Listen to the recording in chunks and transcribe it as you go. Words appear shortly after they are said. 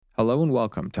Hello and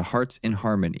welcome to Hearts in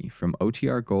Harmony from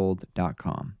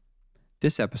OTRGold.com.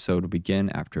 This episode will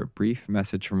begin after a brief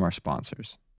message from our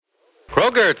sponsors.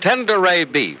 Kroger Tender Ray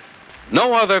Beef,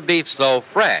 no other beef so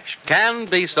fresh can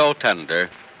be so tender,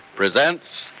 presents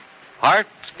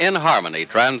Hearts in Harmony,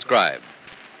 transcribed.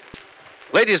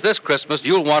 Ladies, this Christmas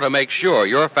you'll want to make sure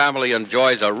your family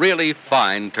enjoys a really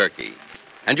fine turkey.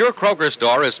 And your Kroger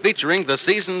store is featuring the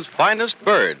season's finest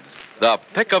birds, the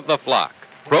pick of the flock.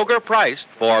 Kroger priced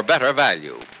for better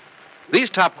value. These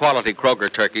top-quality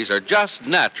Kroger turkeys are just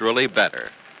naturally better.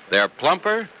 They're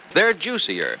plumper, they're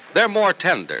juicier, they're more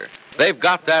tender. They've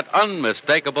got that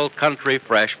unmistakable country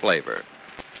fresh flavor.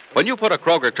 When you put a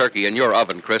Kroger turkey in your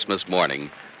oven Christmas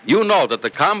morning, you know that the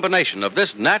combination of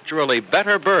this naturally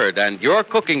better bird and your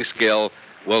cooking skill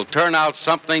will turn out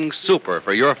something super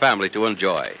for your family to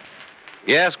enjoy.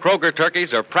 Yes, Kroger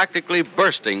turkeys are practically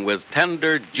bursting with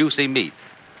tender, juicy meat.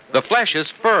 The flesh is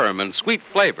firm and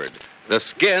sweet-flavored. The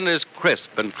skin is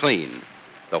crisp and clean.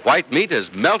 The white meat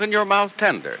is melt-in-your-mouth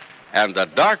tender, and the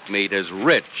dark meat is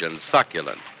rich and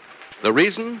succulent. The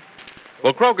reason?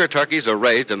 Well, Kroger turkeys are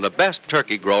raised in the best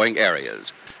turkey-growing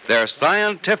areas. They're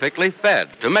scientifically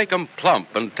fed to make them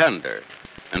plump and tender.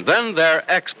 And then they're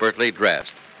expertly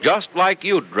dressed, just like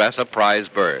you'd dress a prize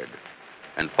bird.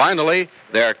 And finally,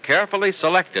 they're carefully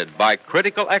selected by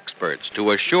critical experts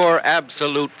to assure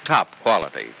absolute top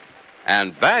quality.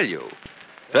 And value.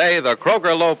 Say the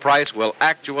Kroger low price will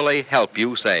actually help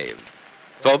you save.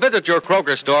 So visit your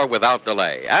Kroger store without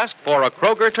delay. Ask for a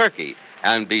Kroger turkey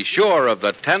and be sure of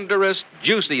the tenderest,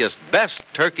 juiciest, best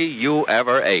turkey you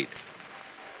ever ate.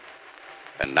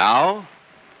 And now,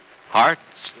 Hearts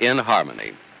in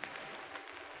Harmony.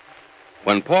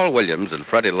 When Paul Williams and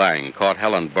Freddie Lang caught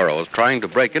Helen Burroughs trying to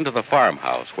break into the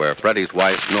farmhouse where Freddie's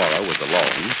wife, Nora, was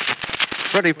alone,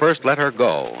 Freddie first let her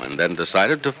go and then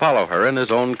decided to follow her in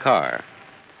his own car.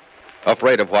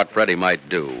 Afraid of what Freddie might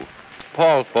do,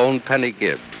 Paul phoned Penny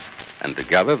Gibbs, and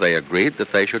together they agreed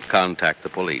that they should contact the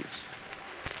police.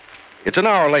 It's an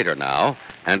hour later now,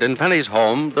 and in Penny's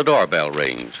home, the doorbell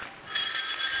rings.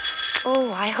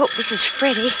 Oh, I hope this is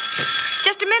Freddie.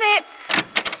 Just a minute.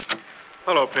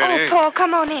 Hello, Penny. Oh, Paul,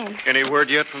 come on in. Any word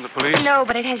yet from the police? No,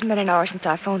 but it hasn't been an hour since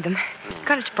I phoned them.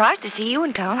 Kind of surprised to see you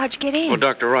in town. How'd you get in? Well,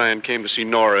 Dr. Ryan came to see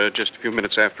Nora just a few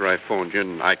minutes after I phoned you,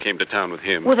 and I came to town with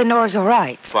him. Well, then Nora's all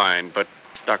right. Fine, but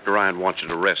Dr. Ryan wants you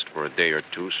to rest for a day or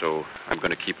two, so I'm going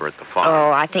to keep her at the farm.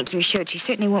 Oh, I think you should. She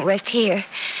certainly won't rest here.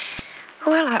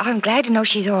 Well, I'm glad to know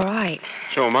she's all right.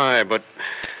 So am I, but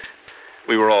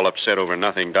we were all upset over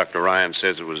nothing. Dr. Ryan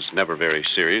says it was never very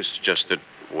serious, just that,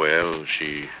 well,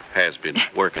 she has been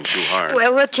working too hard.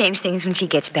 Well, we'll change things when she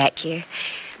gets back here.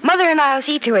 Mother and I'll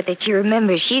see to it that she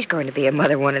remembers she's going to be a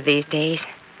mother one of these days.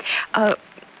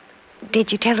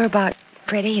 Did you tell her about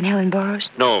Freddie and Helen Burroughs?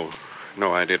 No,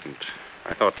 I didn't.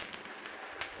 I thought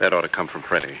that ought to come from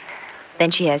Freddie.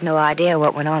 Then she has no idea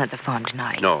what went on at the farm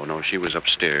tonight. No, she was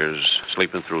upstairs,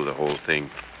 sleeping through the whole thing.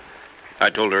 I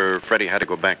told her Freddie had to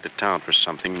go back to town for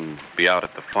something and be out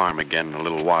at the farm again in a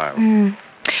little while.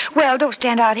 Well, don't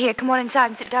stand out here. Come on inside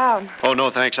and sit down. Oh, no,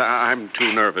 thanks. I'm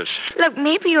too nervous. Look,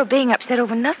 maybe you're being upset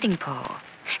over nothing, Paul.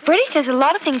 Freddie says a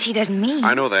lot of things he doesn't mean.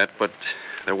 I know that, but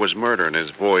there was murder in his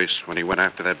voice when he went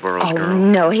after that Burroughs girl. Oh,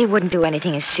 no, he wouldn't do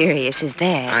anything as serious as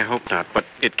that. I hope not, but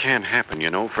it can happen, you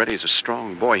know. Freddie's a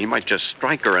strong boy. He might just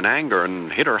strike her in anger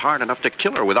and hit her hard enough to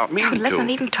kill her without meaning to. Let's not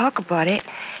even talk about it.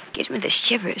 Gives me the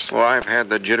shivers. Well, I've had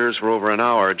the jitters for over an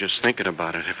hour just thinking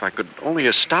about it. If I could only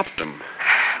have stopped him.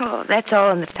 Oh, that's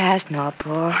all in the past now,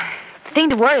 Paul. The thing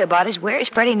to worry about is where is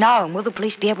Freddie now, and will the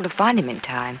police be able to find him in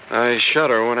time? I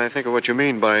shudder when I think of what you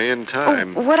mean by in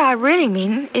time. Oh, what I really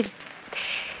mean is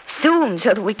soon,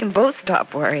 so that we can both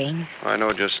stop worrying. I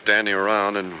know just standing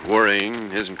around and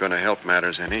worrying isn't going to help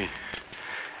matters any.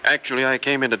 Actually, I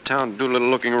came into town to do a little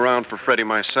looking around for Freddie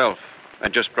myself. I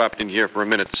just dropped in here for a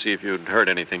minute to see if you'd heard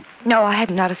anything. No, I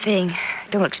hadn't, not a thing.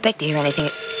 Don't expect to hear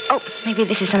anything. Oh, maybe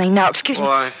this is something now. Excuse me.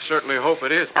 Well, I certainly hope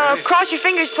it is, Oh, Penny. cross your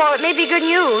fingers, Paul. It may be good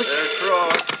news.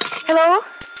 Hello?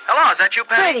 Hello, is that you,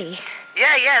 Penny? Freddie.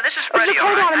 Yeah, this is Oh, Freddie. look,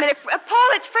 hold on a minute. Paul,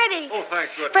 it's Freddie. Oh,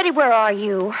 thanks, good. Freddie, where are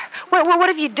you? What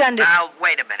have you done to... Now,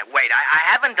 wait a minute, wait. I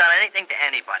haven't done anything to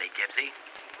anybody, Gibbsy.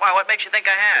 Why, what makes you think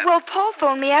I have? Well, Paul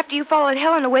phoned me after you followed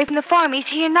Helen away from the farm. He's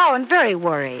here now and very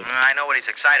worried. I know what he's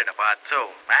excited about, too.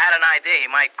 I had an idea he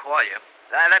might call you.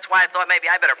 That's why I thought maybe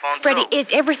I better phone, Freddie, too. is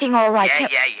everything all right?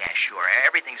 Yeah, sure.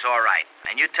 Everything's all right.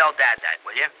 And you tell Dad that,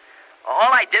 will you? All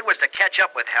I did was to catch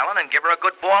up with Helen and give her a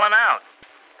good bawling out.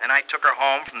 Then I took her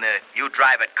home from the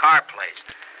you-drive-it car place.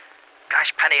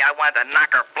 Gosh, Penny, I wanted to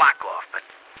knock her block off, but...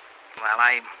 Well,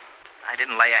 I I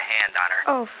didn't lay a hand on her.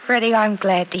 Oh, Freddie, I'm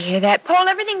glad to hear that. Paul,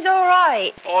 everything's all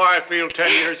right. Oh, I feel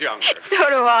 10 years younger. So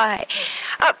do I.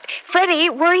 Freddie,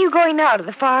 where are you going now, to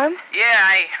the farm? Yeah,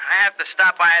 I have to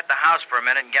stop by at the house for a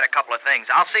minute and get a couple of things.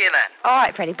 I'll see you then. All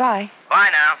right, Freddie, bye. Bye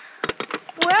now.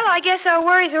 Well, I guess our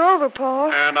worries are over,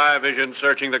 Paul. And I visioned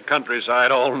searching the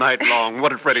countryside all night long. What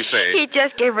did Freddie say? He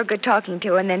just gave her a good talking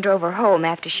to and then drove her home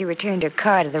after she returned her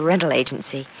car to the rental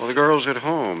agency. Well, the girl's at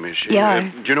home, is she? Yeah.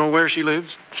 Do you know where she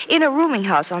lives? In a rooming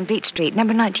house on Beach Street,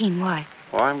 number 19. Why?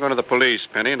 Well, I'm going to the police,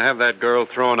 Penny, and have that girl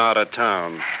thrown out of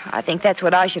town. I think that's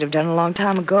what I should have done a long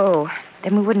time ago.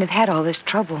 Then we wouldn't have had all this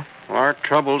trouble. Our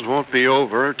troubles won't be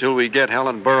over till we get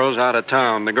Helen Burroughs out of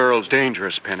town. The girl's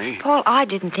dangerous, Penny. Paul, I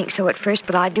didn't think so at first,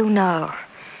 but I do now.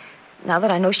 Now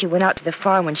that I know she went out to the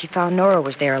farm when she found Nora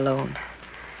was there alone.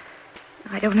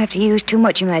 I don't have to use too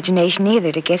much imagination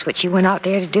either to guess what she went out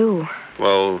there to do.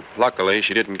 Well, luckily,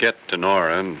 she didn't get to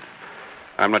Nora, and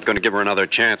I'm not going to give her another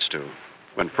chance to.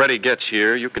 When Freddie gets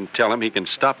here, you can tell him he can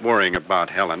stop worrying about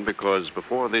Helen, because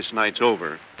before this night's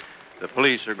over, the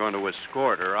police are going to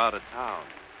escort her out of town.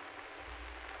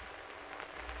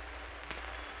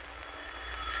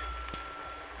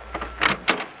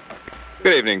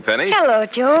 Good evening, Penny. Hello,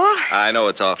 Joel. I know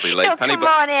it's awfully late, No, Penny, come but...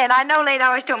 on in. I know late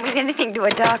hours don't mean anything to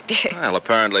a doctor. Well,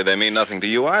 apparently they mean nothing to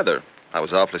you either. I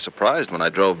was awfully surprised when I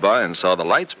drove by and saw the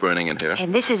lights burning in here.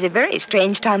 And this is a very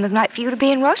strange time of night for you to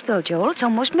be in Rossville, Joel. It's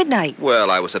almost midnight.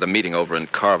 Well, I was at a meeting over in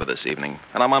Carver this evening,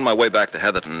 and I'm on my way back to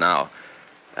Heatherton now.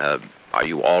 Are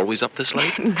you always up this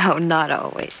late? No, not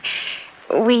always.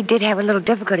 We did have a little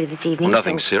difficulty this evening. Well,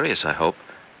 nothing so... serious, I hope.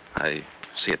 I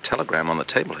see a telegram on the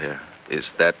table here.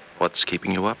 Is that what's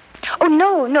keeping you up? Oh,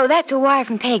 no, that's a wire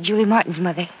from Peg, Julie Martin's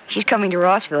mother. She's coming to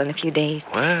Rossville in a few days.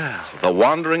 Well, the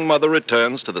wandering mother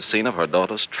returns to the scene of her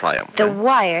daughter's triumph. The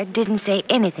wire didn't say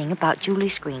anything about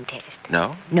Julie's screen test.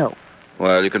 No? No.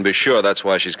 Well, you can be sure that's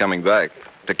why she's coming back.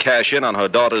 To cash in on her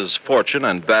daughter's fortune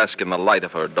and bask in the light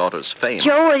of her daughter's fame.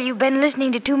 Joel, you've been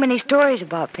listening to too many stories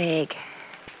about Peg.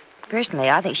 Personally,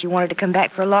 I think she wanted to come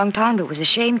back for a long time, but was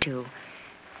ashamed to.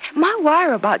 My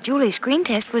wire about Julie's screen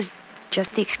test was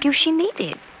just the excuse she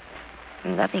needed.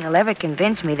 Nothing will ever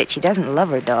convince me that she doesn't love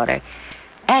her daughter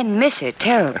and miss her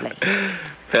terribly.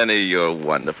 Penny, you're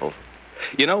wonderful.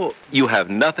 You know, you have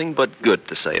nothing but good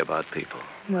to say about people.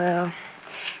 Well,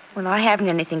 when I haven't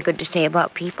anything good to say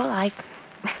about people, I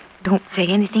don't say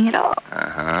anything at all.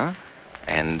 Uh-huh.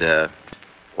 And,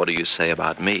 what do you say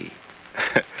about me?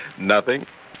 Nothing?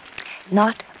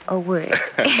 Not a word.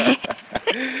 I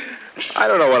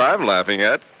don't know what I'm laughing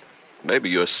at.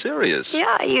 Maybe you're serious.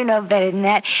 Yeah, you know better than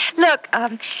that. Look,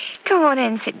 come on in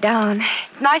and sit down.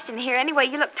 It's nice in here. Anyway,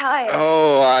 you look tired.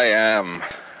 Oh, I am.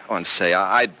 Oh, and say,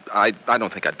 I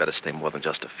don't think I'd better stay more than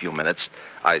just a few minutes.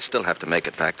 I still have to make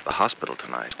it back to the hospital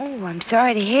tonight. Oh, I'm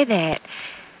sorry to hear that.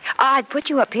 I'd put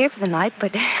you up here for the night,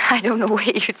 but I don't know where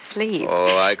you'd sleep.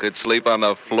 Oh, I could sleep on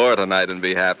the floor tonight and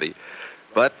be happy.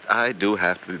 But I do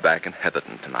have to be back in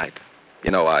Heatherton tonight. You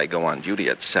know, I go on duty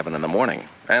at 7 in the morning,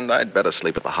 and I'd better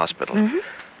sleep at the hospital.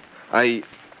 Mm-hmm.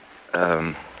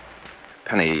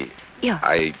 Penny... Yeah.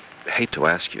 I hate to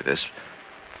ask you this,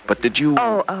 but did you...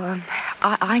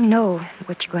 I know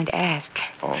what you're going to ask.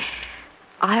 Oh.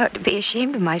 I ought to be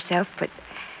ashamed of myself, but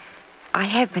I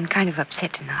have been kind of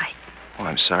upset tonight. Oh,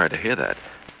 I'm sorry to hear that.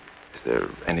 Is there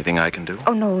anything I can do?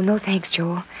 Oh, no, thanks,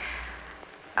 Joel.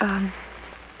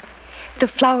 The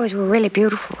flowers were really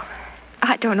beautiful.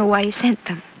 I don't know why you sent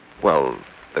them. Well,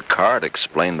 the card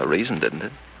explained the reason, didn't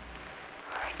it?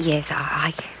 Yes,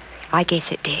 I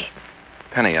guess it did.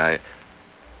 Penny, I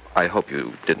hope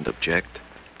you didn't object.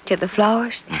 To the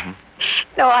flowers? Mm-hmm.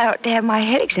 No, I ought to have my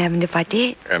head examined if I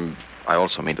did. I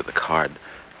also mean to the card.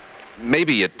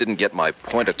 Maybe it didn't get my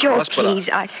point Joe, across, please,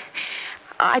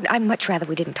 I'd much rather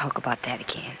we didn't talk about that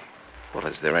again. Well,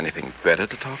 is there anything better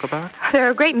to talk about? There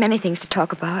are a great many things to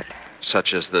talk about.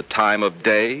 Such as the time of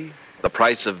day, the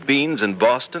price of beans in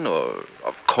Boston, or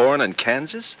of corn in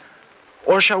Kansas?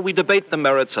 Or shall we debate the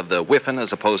merits of the Whiffen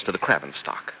as opposed to the Craven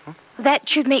stock? Huh? That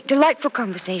should make delightful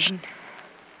conversation.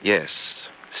 Yes,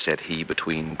 said he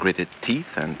between gritted teeth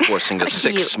and forcing a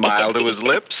sick You smile to his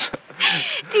lips.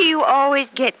 Do you always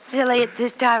get silly at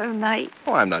this time of night?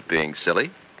 Oh, I'm not being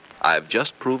silly. I've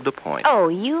just proved a point. Oh,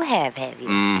 you have you?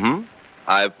 Mm-hmm.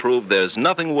 I've proved there's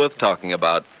nothing worth talking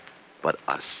about but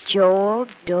us. Joel,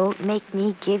 don't make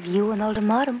me give you an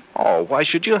ultimatum. Oh, why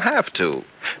should you have to?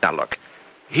 Now, look,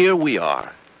 here we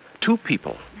are, two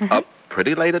people, up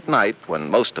pretty late at night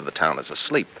when most of the town is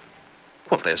asleep.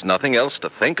 Well, there's nothing else to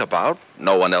think about,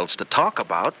 no one else to talk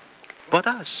about, but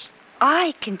us.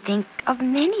 I can think of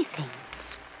many things.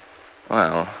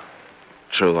 Well,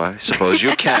 True, I suppose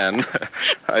you can.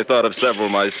 I thought of several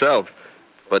myself.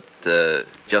 But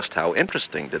just how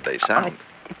interesting did they sound?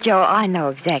 Joe, I know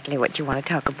exactly what you want to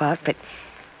talk about, but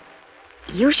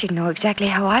you should know exactly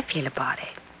how I feel about it.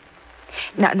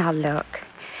 Now look.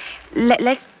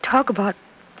 Let's talk about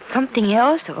something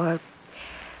else or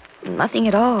nothing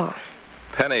at all.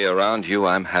 Penny, around you,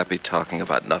 I'm happy talking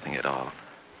about nothing at all.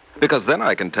 Because then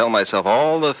I can tell myself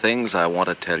all the things I want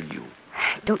to tell you.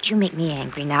 Don't you make me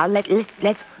angry now.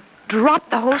 Let's drop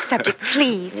the whole subject,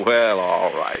 please. Well,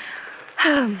 all right.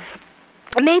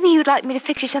 Maybe you'd like me to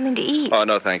fix you something to eat. Oh,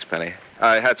 no, thanks, Penny.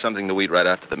 I had something to eat right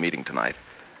after the meeting tonight.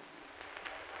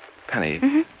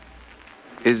 Penny,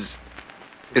 is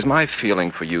my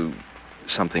feeling for you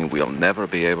something we'll never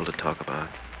be able to talk about?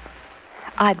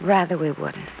 I'd rather we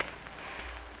wouldn't.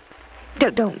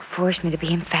 Don't force me to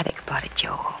be emphatic about it,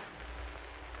 Joel.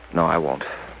 No, I won't.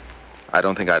 I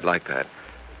don't think I'd like that.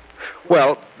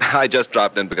 Well, I just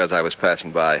dropped in because I was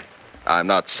passing by. I'm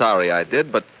not sorry I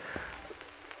did, but...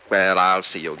 Well, I'll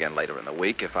see you again later in the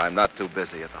week if I'm not too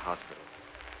busy at the hospital.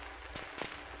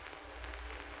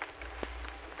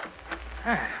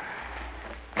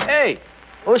 Hey,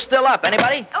 who's still up?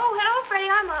 Anybody? Oh, hello, Freddie.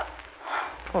 I'm up.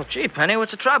 Oh, gee, Penny,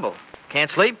 what's the trouble? Can't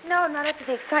sleep? No, not after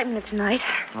the excitement of tonight.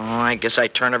 Oh, I guess I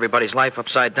turn everybody's life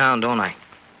upside down, don't I?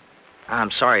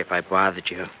 I'm sorry if I bothered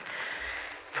you.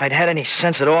 If I'd had any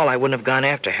sense at all, I wouldn't have gone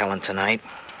after Helen tonight.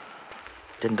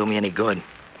 Didn't do me any good.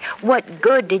 What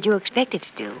good did you expect it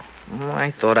to do? Well,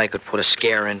 I thought I could put a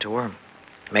scare into her,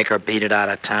 make her beat it out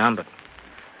of town, but...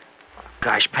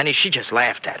 Gosh, Penny, she just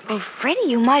laughed at me. Well, Freddie,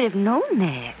 you might have known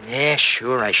that. Yeah,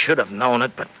 sure, I should have known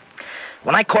it, but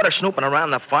when I caught her snooping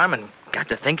around the farm and got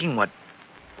to thinking what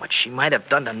she might have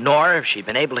done to Nora if she'd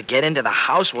been able to get into the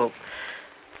house, well,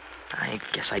 I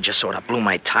guess I just sort of blew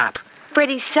my top.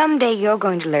 Freddie, someday you're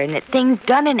going to learn that things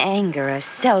done in anger are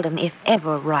seldom, if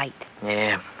ever, right.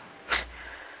 Yeah.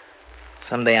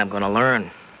 Someday I'm going to learn,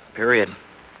 period.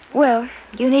 Well,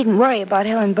 you needn't worry about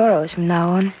Helen Burroughs from now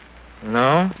on.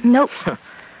 No? Nope.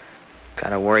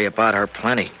 Gotta worry about her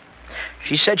plenty.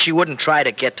 She said she wouldn't try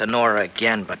to get to Nora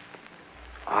again, but...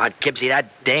 Oh, Gibbsy,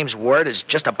 that dame's word is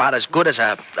just about as good as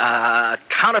a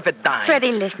counterfeit dime.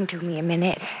 Freddie, listen to me a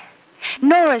minute.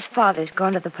 Nora's father's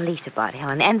gone to the police about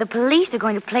Helen, and the police are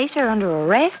going to place her under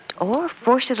arrest or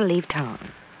force her to leave town.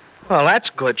 Well, that's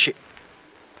good.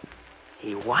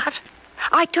 He what?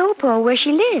 I told Paul where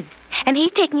she lives, and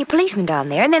he's taking a policeman down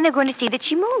there, and then they're going to see that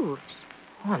she moves.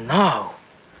 Oh, no.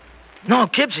 No,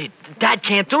 Gibbsy, Dad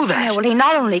can't do that. Yeah, well, he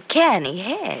not only can, he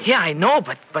has. Yeah, I know,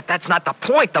 but that's not the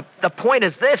point. The point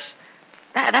is this.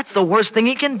 That's the worst thing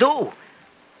he can do.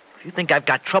 If you think I've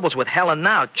got troubles with Helen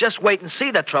now, just wait and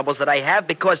see the troubles that I have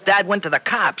because Dad went to the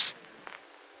cops.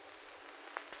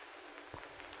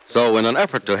 So in an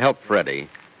effort to help Freddie,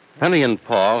 Penny and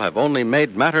Paul have only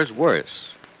made matters worse.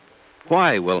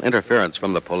 Why will interference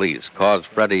from the police cause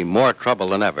Freddie more trouble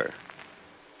than ever?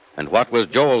 And what was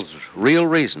Joel's real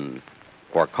reason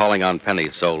for calling on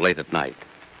Penny so late at night?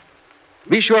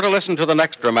 Be sure to listen to the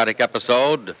next dramatic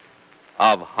episode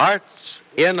of Hearts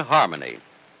in Harmony.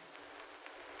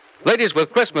 Ladies,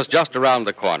 with Christmas just around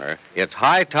the corner, it's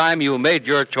high time you made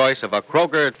your choice of a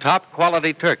Kroger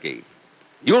top-quality turkey.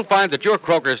 You'll find that your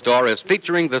Kroger store is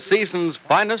featuring the season's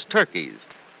finest turkeys,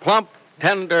 plump,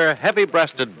 tender,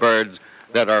 heavy-breasted birds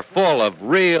that are full of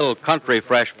real country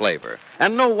fresh flavor.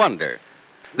 And no wonder.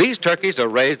 These turkeys are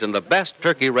raised in the best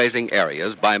turkey-raising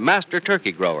areas by master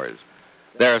turkey growers.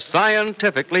 They're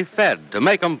scientifically fed to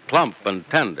make them plump and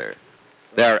tender.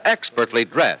 They're expertly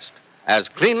dressed, as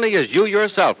cleanly as you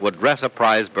yourself would dress a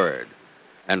prize bird.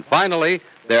 And finally,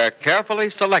 they're carefully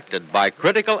selected by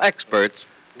critical experts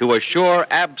to assure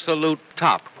absolute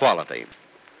top quality.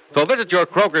 So visit your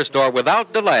Kroger store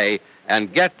without delay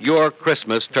and get your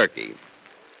Christmas turkey.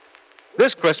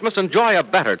 This Christmas, enjoy a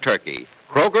better turkey,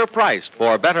 Kroger priced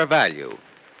for better value.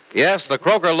 Yes, the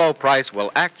Kroger low price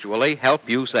will actually help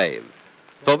you save.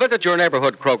 So visit your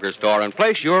neighborhood Kroger store and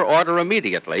place your order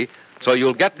immediately so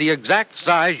you'll get the exact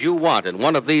size you want in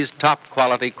one of these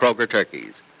top-quality Kroger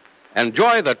turkeys.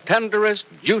 Enjoy the tenderest,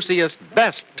 juiciest,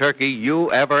 best turkey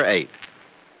you ever ate.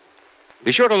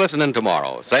 Be sure to listen in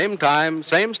tomorrow, same time,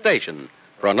 same station,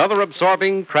 for another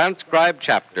absorbing transcribed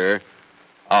chapter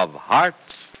of Hearts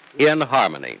in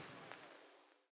Harmony.